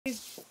I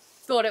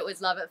thought it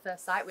was love at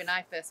first sight when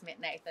I first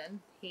met Nathan.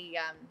 He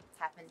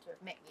happened to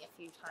have met me a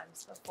few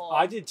times before.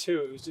 I did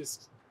too. It was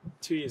just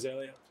 2 years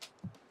earlier.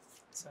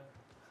 So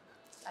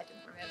I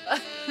didn't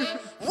remember.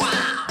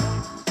 Wow!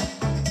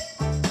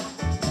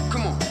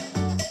 Come on.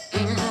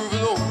 Move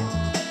along.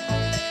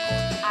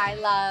 I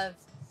love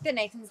that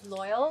Nathan's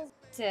loyal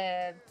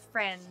to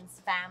friends,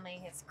 family,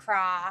 his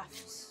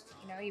craft.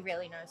 You know, he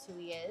really knows who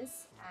he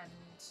is. And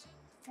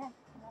yeah,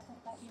 I love that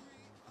about you.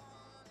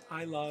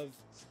 I love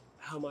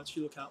how much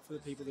you look out for the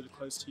people that are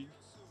close to you,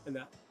 and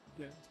that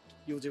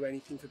you'll do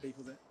anything for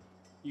people that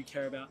you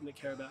care about and that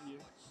care about you.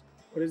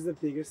 What is the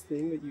biggest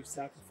thing that you've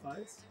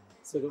sacrificed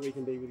so that we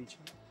can be with each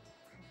other?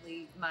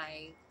 Probably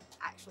my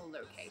actual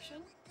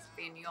location. It's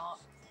in New York.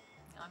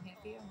 I'm here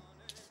for you.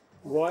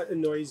 What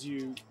annoys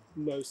you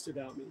most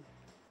about me?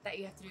 That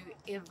you have to do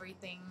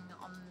everything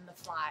on the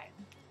fly.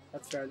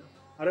 That's fair enough.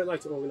 I don't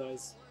like to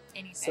organise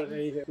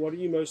anything. What are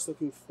you most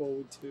looking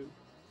forward to?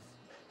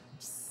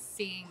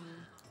 Seeing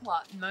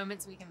what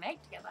moments we can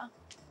make together.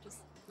 Just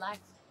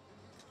life.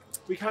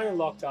 We kind of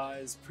locked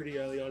eyes pretty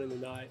early on in the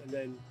night and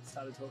then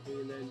started talking,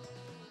 and then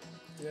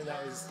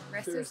that was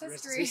rest is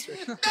history.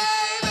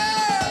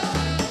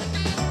 Baby!